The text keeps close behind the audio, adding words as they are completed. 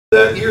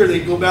that year, they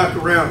go back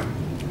around.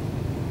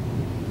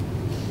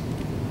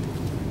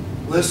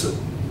 Listen,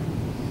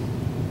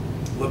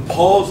 what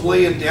Paul's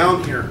laying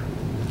down here,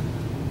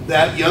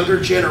 that younger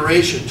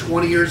generation,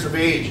 20 years of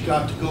age,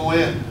 got to go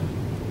in.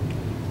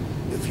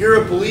 If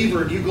you're a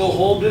believer and you go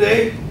home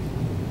today,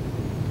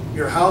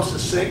 your house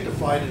is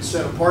sanctified and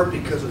set apart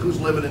because of who's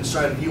living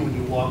inside of you when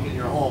you walk in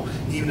your home,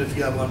 even if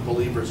you have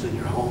unbelievers in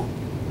your home.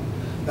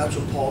 That's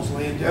what Paul's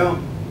laying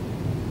down.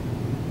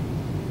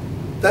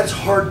 That's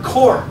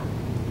hardcore.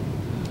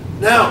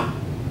 Now,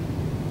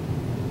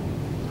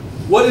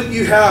 what if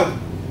you have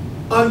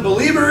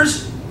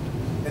unbelievers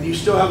and you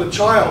still have a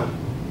child?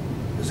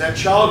 Is that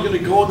child going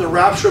to go in the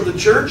rapture of the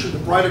church and the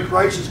bride of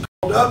Christ is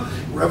called up?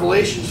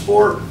 Revelations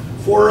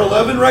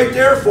 4:11 right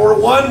there,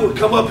 4:1 will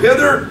come up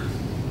hither.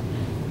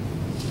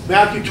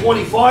 Matthew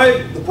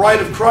 25, the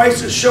bride of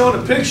Christ is shown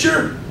a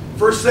picture.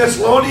 1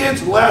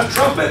 Thessalonians, the last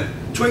trumpet,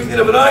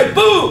 twinkling of an eye,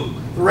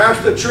 boom! The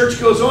rapture of the church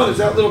goes on. Is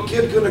that little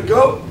kid going to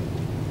go?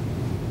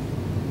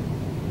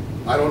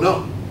 I don't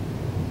know.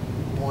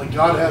 Only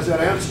God has that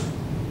answer.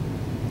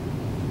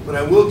 But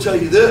I will tell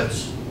you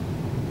this.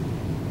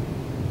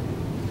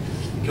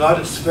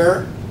 God is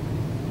fair.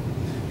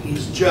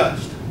 He's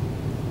just.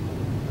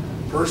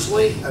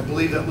 Personally, I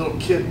believe that little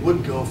kid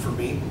would go for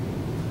me.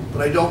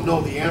 But I don't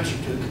know the answer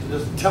to it because it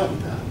doesn't tell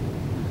me that.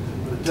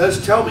 But it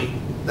does tell me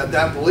that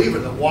that believer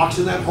that walks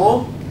in that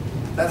home,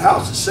 that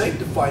house is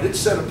sanctified. It's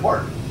set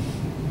apart.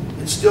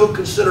 It's still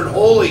considered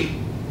holy.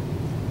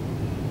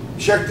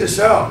 Check this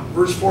out.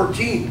 Verse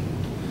 14.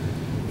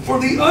 For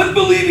the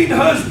unbelieving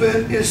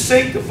husband is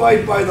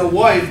sanctified by the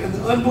wife, and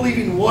the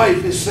unbelieving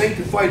wife is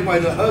sanctified by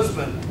the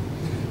husband.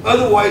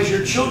 Otherwise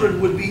your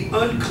children would be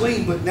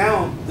unclean, but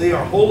now they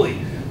are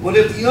holy. But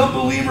if the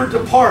unbeliever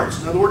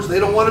departs, in other words, they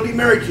don't want to be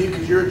married to you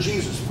because you're a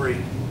Jesus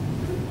freak,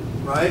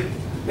 right?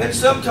 And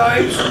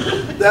sometimes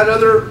that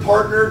other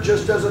partner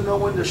just doesn't know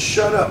when to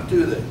shut up,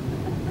 do they?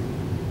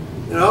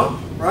 You know,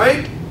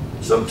 right?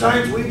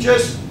 Sometimes we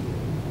just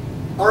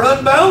are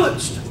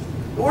unbalanced.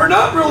 We're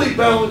not really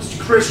balanced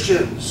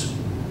Christians.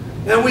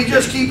 And we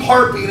just keep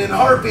harping and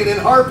harping and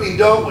harping,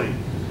 don't we?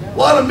 A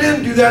lot of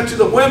men do that to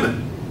the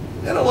women.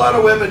 And a lot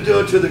of women do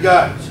it to the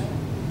guys,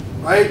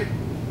 right?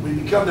 We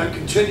become that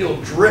continual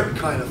drip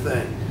kind of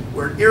thing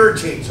where it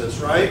irritates us,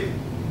 right?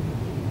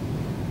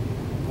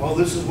 Well,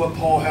 this is what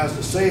Paul has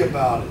to say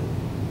about it.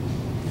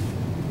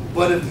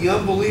 But if the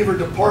unbeliever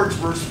departs,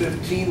 verse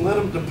 15, let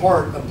him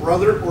depart. A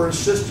brother or a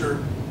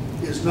sister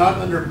is not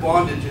under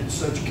bondage in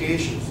such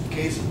cases.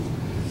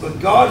 But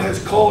God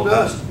has called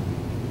us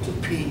to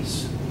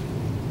peace.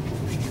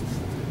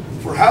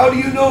 For how do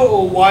you know,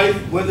 O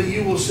wife, whether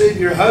you will save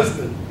your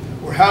husband?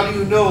 Or how do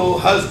you know, O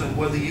husband,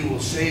 whether you will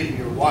save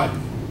your wife?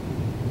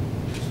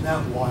 Isn't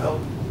that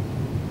wild?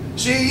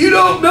 See, you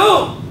don't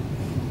know.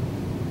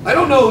 I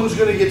don't know who's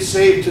going to get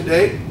saved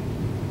today.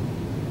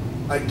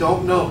 I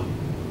don't know.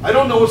 I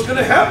don't know what's going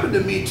to happen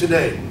to me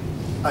today.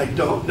 I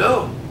don't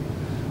know.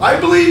 I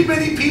believe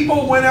many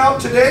people went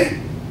out today,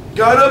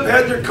 got up,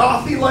 had their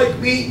coffee like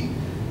me,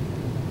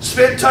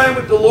 spent time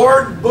with the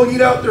Lord,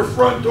 boogied out their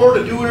front door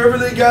to do whatever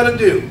they got to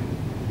do.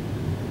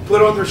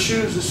 Put on their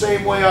shoes the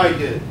same way I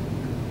did.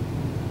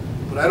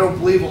 But I don't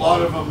believe a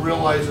lot of them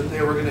realized that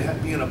they were going to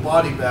be in a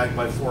body bag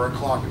by 4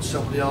 o'clock and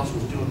somebody else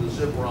was doing the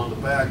zipper on the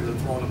bag and then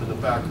throwing them in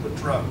the back of a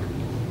truck.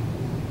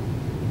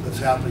 That's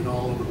happening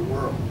all over the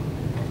world.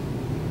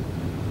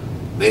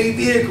 Many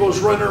vehicles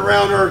running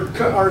around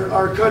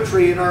our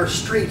country and our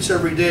streets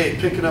every day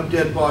picking up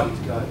dead bodies,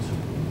 guys.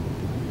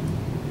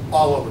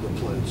 All over the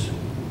place.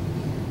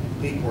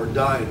 People are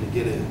dying to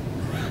get in.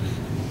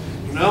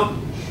 You know?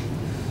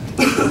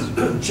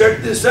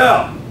 Check this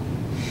out.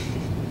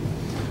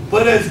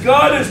 But as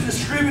God has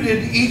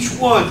distributed each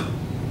one,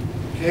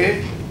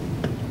 okay,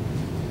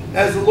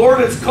 as the Lord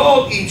has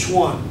called each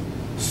one,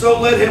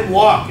 so let him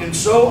walk. And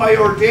so I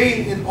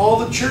ordain in all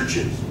the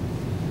churches.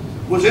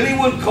 Was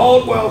anyone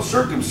called while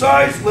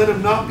circumcised? Let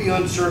him not be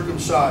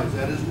uncircumcised.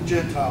 That is the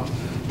Gentiles.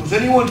 Was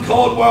anyone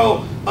called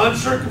while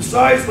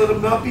uncircumcised? Let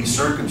him not be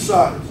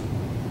circumcised.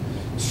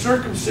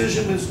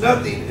 Circumcision is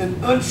nothing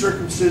and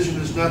uncircumcision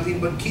is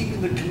nothing, but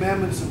keeping the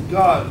commandments of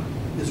God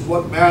is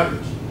what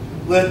matters.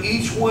 Let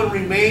each one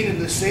remain in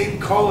the same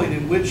calling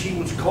in which he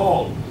was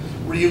called.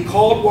 Were you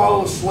called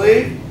while a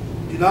slave?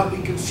 Do not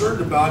be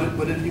concerned about it,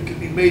 but if you can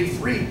be made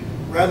free,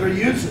 rather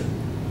use it.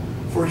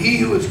 For he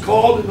who is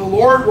called in the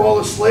Lord while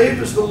a slave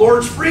is the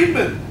Lord's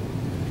freedman.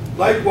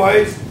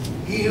 Likewise,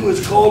 he who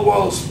is called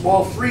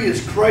while free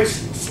is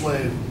Christ's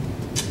slave.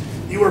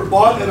 You were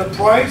bought at a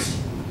price.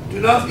 Do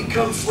not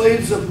become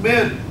slaves of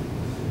men.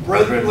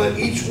 Brethren, let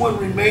each one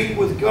remain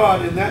with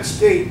God in that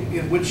state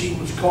in which he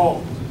was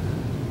called.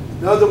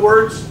 In other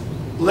words,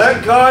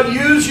 let God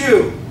use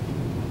you.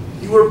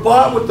 You were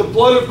bought with the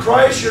blood of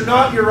Christ. You're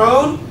not your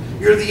own.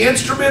 You're the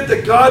instrument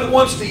that God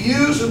wants to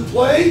use and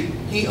play.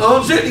 He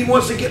owns it. He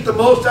wants to get the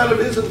most out of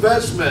his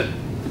investment.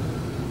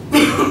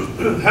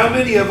 How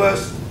many of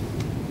us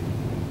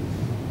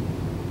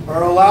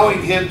are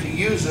allowing him to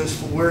use us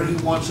for where he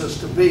wants us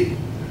to be?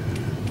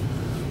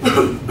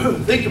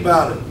 Think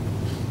about it.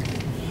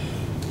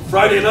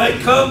 Friday night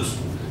comes,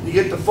 you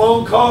get the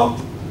phone call,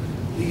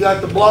 you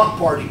got the block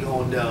party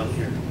going down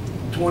here.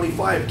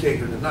 25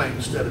 kegger tonight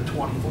instead of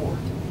 24.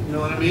 You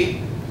know what I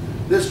mean?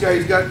 This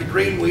guy's got the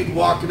green weed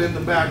walking in the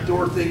back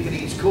door thinking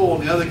he's cool,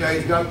 and the other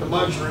guy's got the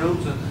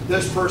mushrooms, and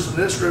this person in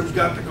this room's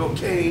got the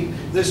cocaine,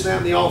 this and that,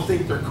 and they all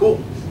think they're cool.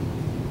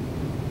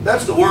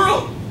 That's the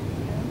world.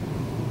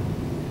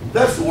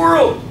 That's the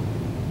world.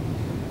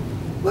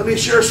 Let me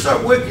share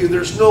something with you.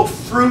 There's no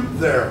fruit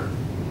there.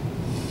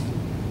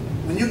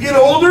 When you get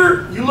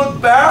older, you look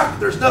back,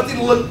 there's nothing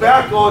to look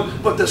back on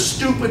but the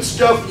stupid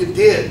stuff you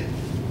did.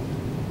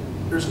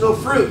 There's no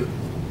fruit.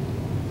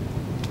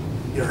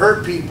 You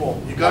hurt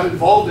people. You got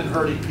involved in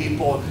hurting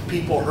people and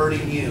people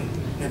hurting you.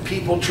 And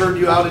people turned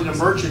you out into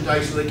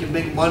merchandise so they can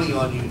make money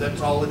on you.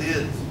 That's all it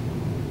is.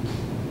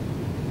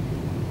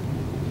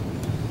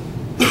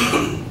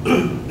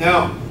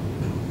 Now,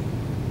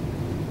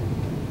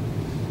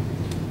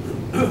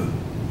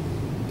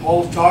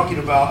 Paul's talking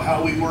about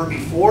how we were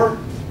before,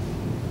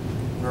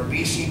 in our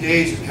BC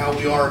days, and how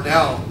we are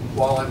now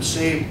while I'm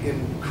saved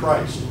in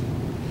Christ.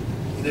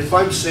 And if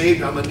I'm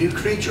saved, I'm a new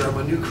creature, I'm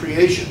a new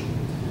creation.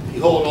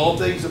 Behold, all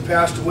things have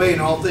passed away,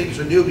 and all things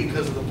are new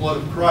because of the blood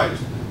of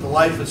Christ. The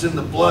life is in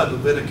the blood,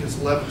 Leviticus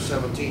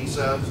 11:17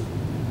 says.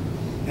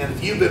 And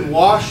if you've been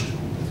washed,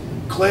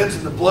 cleansed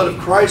in the blood of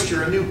Christ,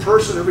 you're a new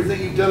person.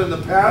 Everything you've done in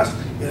the past,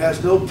 it has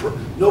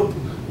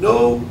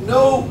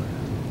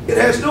it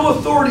has no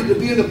authority to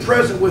be in the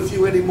present with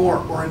you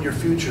anymore, or in your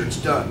future. It's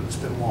done. It's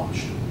been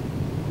washed.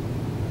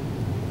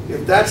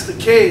 If that's the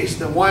case,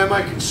 then why am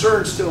I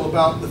concerned still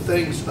about the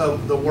things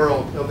of the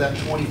world, of that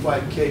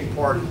 25K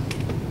party?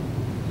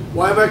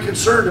 Why am I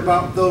concerned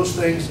about those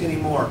things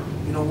anymore?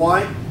 You know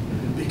why?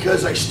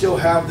 Because I still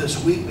have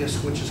this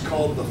weakness, which is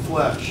called the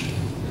flesh.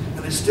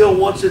 And it still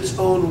wants its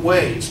own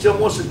way. It still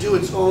wants to do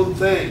its own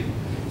thing.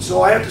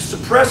 So I have to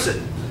suppress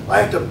it. I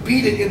have to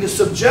beat it into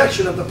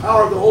subjection of the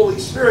power of the Holy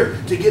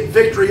Spirit to get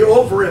victory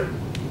over it.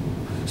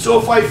 So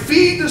if I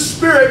feed the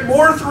Spirit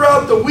more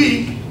throughout the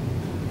week,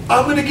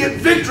 I'm going to get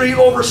victory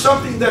over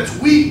something that's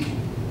weak.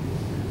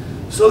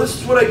 So this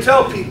is what I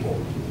tell people.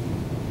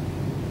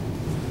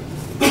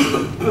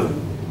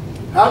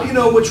 How do you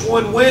know which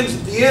one wins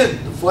at the end,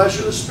 the flesh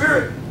or the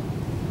Spirit?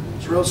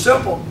 It's real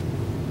simple.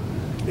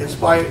 It's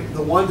by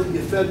the one that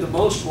you fed the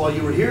most while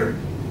you were here.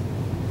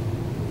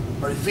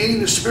 Are you feeding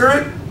the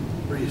Spirit,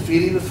 or are you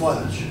feeding the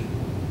flesh?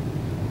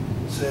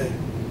 Say.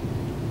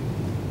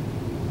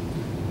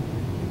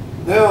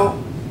 Now,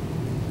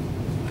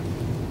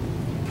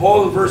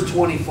 Paul in verse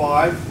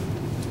 25.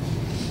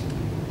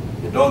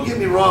 And don't get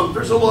me wrong,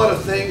 there's a lot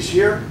of things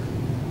here.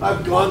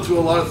 I've gone through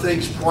a lot of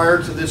things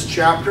prior to this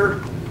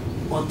chapter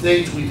on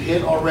things we've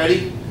hit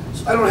already.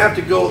 So I don't have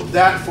to go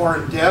that far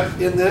in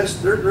depth in this.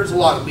 There's a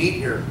lot of meat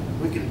here.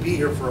 We could be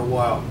here for a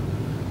while.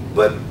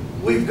 But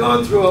we've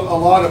gone through a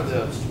lot of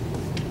this.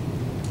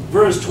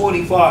 Verse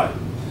 25.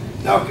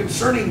 Now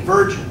concerning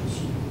virgins,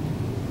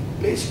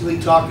 basically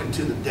talking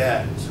to the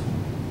dads.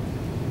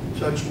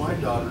 Touch my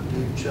daughter,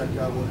 dude. Check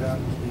out what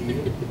happens to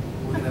you.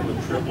 We're going to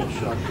have a triple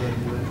shotgun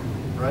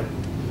with, right?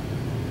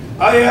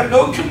 I have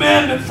no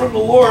commandment from the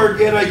Lord,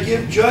 yet I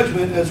give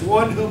judgment as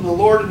one whom the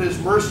Lord in His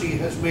mercy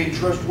has made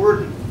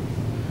trustworthy.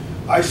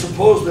 I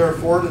suppose,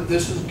 therefore, that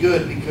this is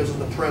good because of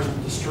the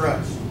present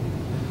distress,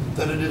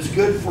 that it is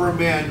good for a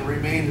man to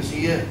remain as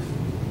he is.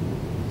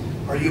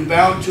 Are you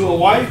bound to a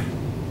wife?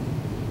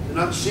 Do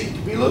not seek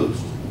to be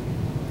loosed.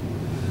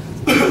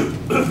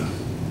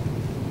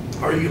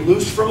 Are you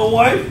loosed from a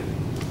wife?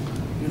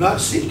 Do not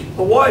seek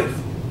a wife.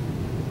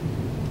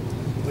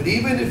 But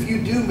even if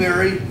you do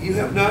marry, you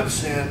have not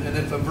sinned, and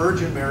if a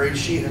virgin marries,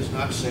 she has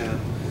not sinned.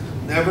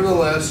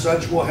 Nevertheless,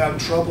 such will have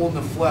trouble in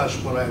the flesh,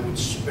 but I would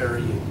spare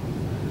you.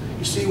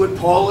 You see what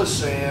Paul is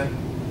saying?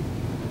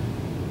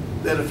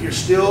 That if you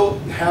still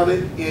have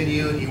it in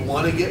you and you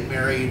want to get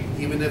married,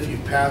 even if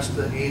you've passed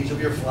the age of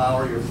your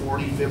flower, you're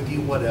 40, 50,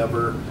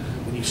 whatever,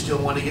 and you still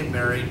want to get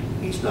married,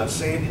 he's not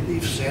saying that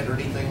you've sinned or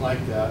anything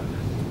like that.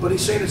 But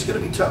he's saying it's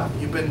going to be tough.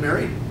 You've been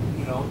married,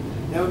 you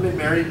haven't been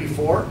married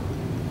before.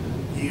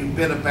 You've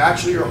been a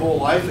bachelor your whole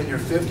life and you're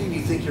 50 and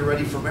you think you're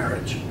ready for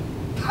marriage.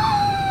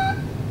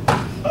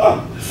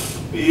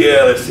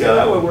 Yeah, let's see how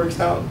that one works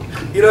out.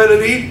 You know what I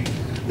mean?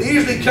 They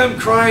usually come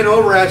crying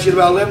over at you at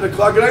about 11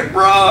 o'clock and like,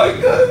 bro,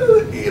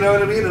 you know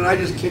what I mean? And I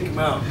just kick them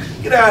out.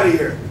 Get out of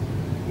here.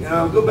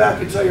 Go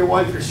back and tell your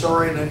wife you're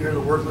sorry and then you're the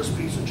worthless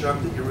piece of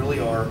junk that you really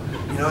are.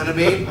 You know what I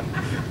mean?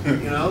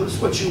 This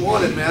is what you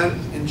wanted, man.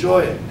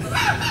 Enjoy it.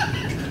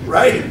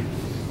 Right?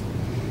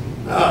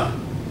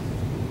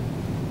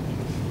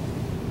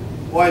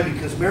 Why?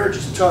 Because marriage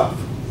is tough.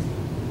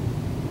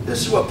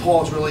 This is what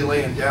Paul's really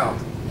laying down.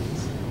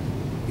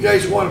 You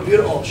guys want to be,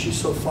 oh, she's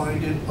so fine,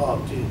 dude. Oh,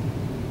 dude.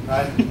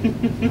 Right?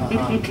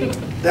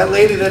 That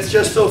lady that's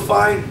just so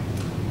fine,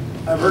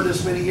 I've heard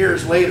this many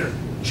years later.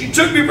 She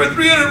took me for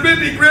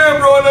 350 grand,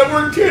 bro, and I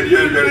worked 10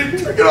 years and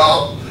he took it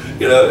all.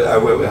 I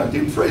went,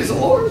 dude, praise the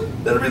Lord.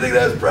 Let everything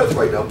that has breath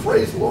right now,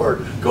 praise the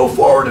Lord. Go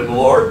forward in the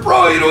Lord.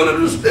 Bro, you don't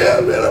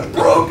understand, man. I'm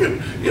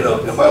broken.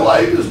 And my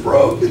life is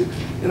broken.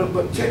 You know,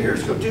 but 10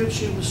 years ago, dude,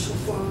 she was so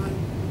fine.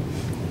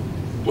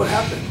 What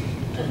happened?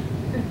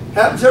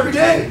 Happens every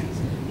day.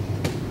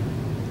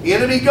 The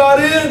enemy got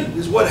in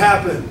is what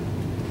happened.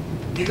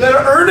 You got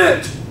to earn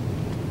it.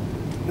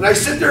 And I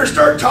sit there and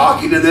start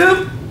talking to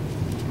them,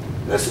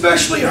 and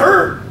especially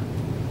her.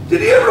 Did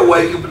he ever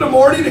wake up in the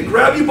morning and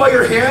grab you by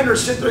your hand or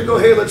sit there and go,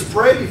 hey, let's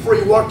pray before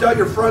you walked out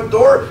your front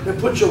door and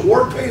put your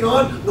war paint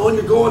on, knowing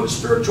you're going to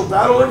spiritual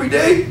battle every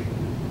day?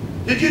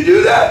 Did you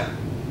do that?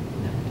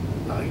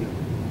 No.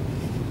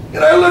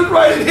 And I look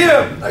right at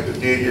him. I go,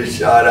 dude, you're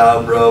shot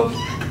out, bro.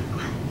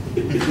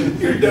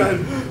 You're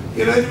done.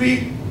 You know what I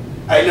mean?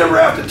 I never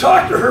have to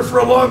talk to her for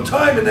a long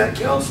time in that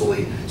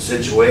counseling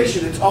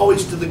situation. It's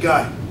always to the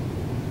guy.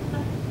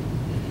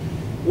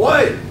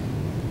 Why?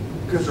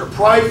 Because they're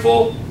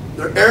prideful,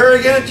 they're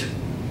arrogant,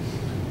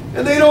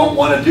 and they don't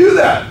want to do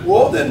that.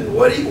 Well, then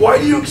why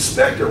do you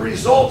expect a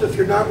result if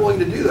you're not willing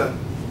to do that?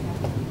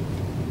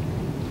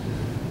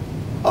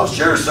 I'll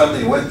share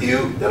something with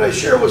you that I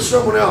share with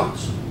someone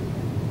else.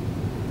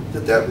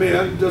 That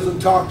man doesn't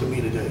talk to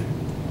me today,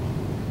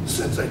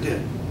 since I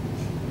did.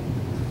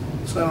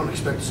 So I don't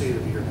expect to see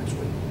it here next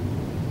week.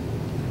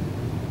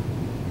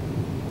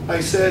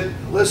 I said,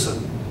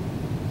 listen,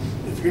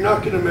 if you're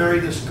not going to marry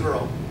this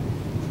girl,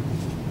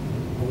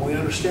 I want you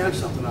to understand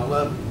something. I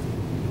love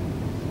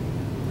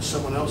her.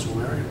 Someone else will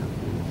marry her.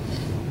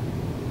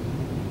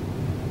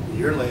 A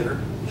year later,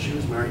 she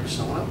was married to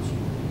someone else.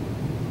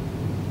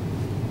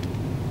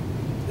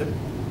 Yep.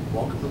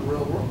 Welcome to the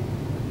real world.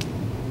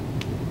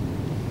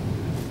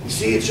 You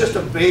see, it's just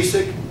a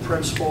basic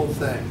principle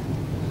thing.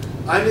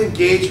 I'm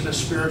engaged in a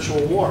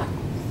spiritual war.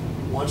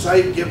 Once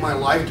I give my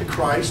life to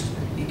Christ,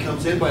 He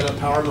comes in by the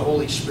power of the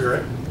Holy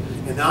Spirit.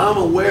 And now I'm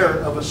aware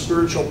of a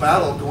spiritual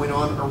battle going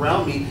on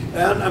around me,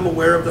 and I'm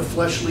aware of the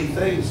fleshly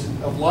things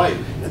of life.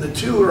 And the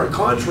two are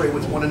contrary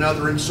with one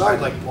another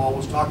inside, like Paul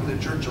was talking to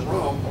the church of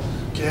Rome.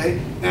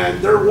 Okay?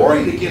 And they're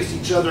warring against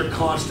each other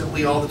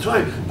constantly all the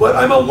time. But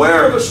I'm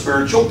aware of a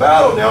spiritual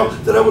battle now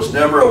that I was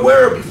never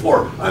aware of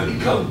before. I've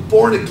become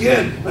born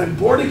again. I'm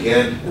born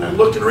again, and I'm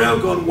looking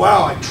around going,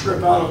 wow, I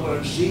trip out of what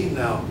I'm seeing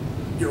now.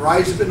 Your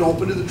eyes have been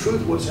opened to the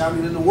truth of what's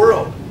happening in the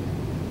world.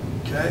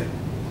 Okay?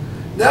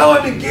 Now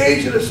I'm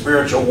engaged in a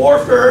spiritual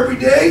warfare every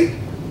day.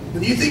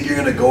 And you think you're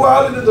going to go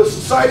out into the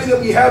society that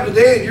we have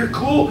today and you're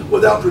cool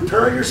without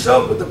preparing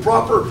yourself with the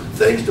proper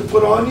things to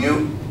put on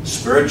you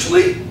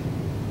spiritually?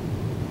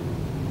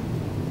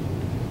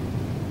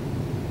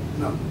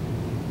 No.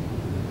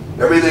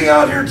 Everything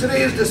out here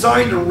today is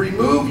designed to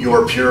remove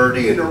your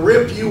purity and to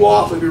rip you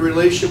off of your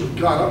relationship with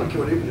God. I don't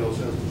care what anybody else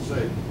has to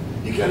say.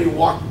 You can't even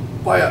walk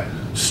by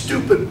a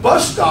stupid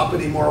bus stop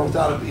anymore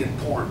without it being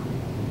porn.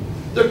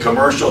 The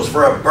commercials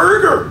for a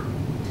burger.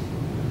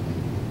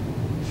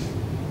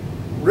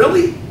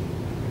 Really?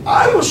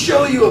 I will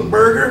show you a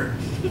burger.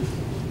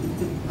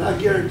 I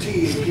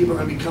guarantee you people are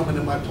going to be coming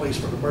to my place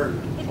for the burger.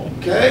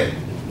 Okay?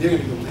 You're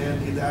going to go,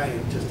 man, dude, I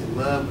am just in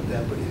love with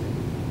that burger.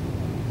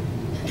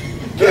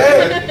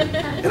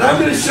 Okay? And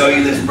I'm going to show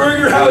you this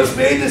burger, how it's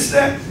made, this,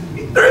 that.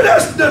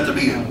 That's not to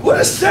be. What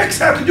does sex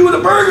have to do with a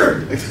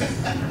burger?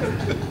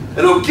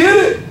 I don't get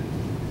it.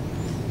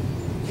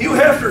 Hugh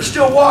Hefner's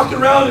still walking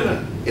around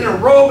in a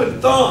robe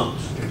and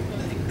thongs.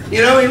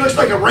 You know, he looks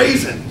like a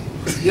raisin.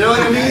 You know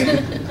what I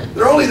mean?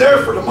 They're only there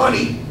for the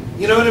money.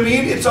 You know what I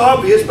mean? It's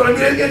obvious, but I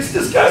mean, it's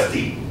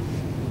disgusting.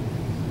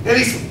 And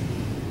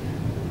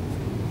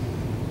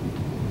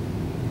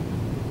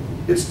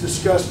it's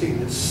disgusting.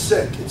 It's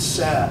sick. It's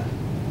sad.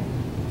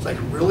 It's like,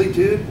 really,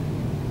 dude?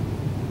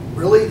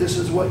 Really? This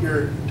is what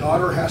your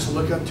daughter has to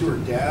look up to her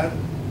dad?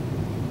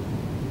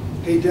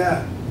 Hey,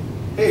 Dad.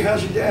 Hey,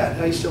 how's your dad?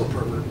 Hey, he's still a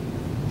pervert.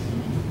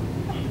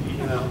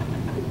 You know?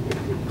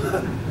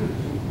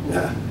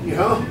 Yeah, you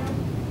know?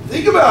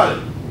 Think about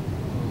it.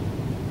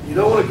 You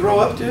don't want to grow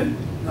up, dude?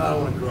 No, I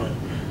don't want to grow up.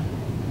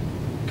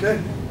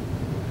 Okay?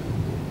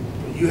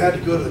 But you had to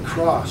go to the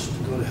cross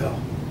to go to hell.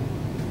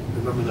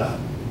 Remember that.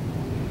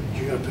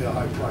 You're going to pay a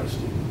high price,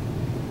 dude.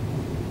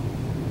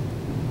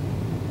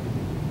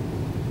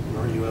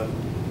 Where are you at?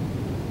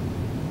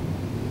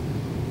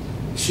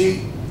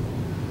 See,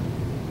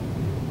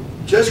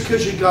 just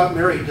because you got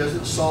married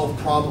doesn't solve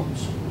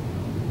problems.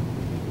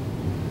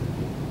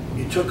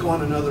 You took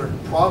on another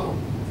problem.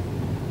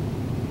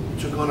 You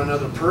took on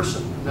another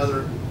person,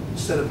 another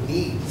set of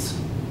needs.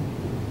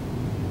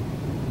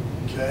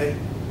 Okay?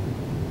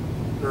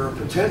 There are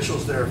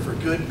potentials there for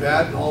good,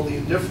 bad, and all the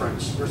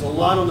indifference. There's a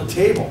lot on the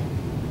table.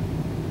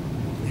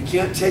 You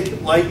can't take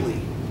it lightly.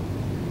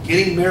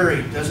 Getting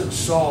married doesn't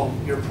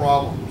solve your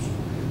problems.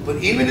 But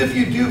even if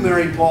you do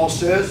marry, Paul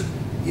says,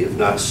 you have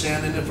not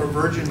sinned, and if a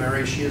virgin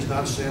marries, she has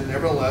not sinned.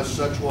 Nevertheless,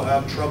 such will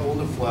have trouble in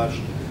the flesh,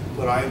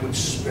 but I would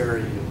spare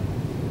you.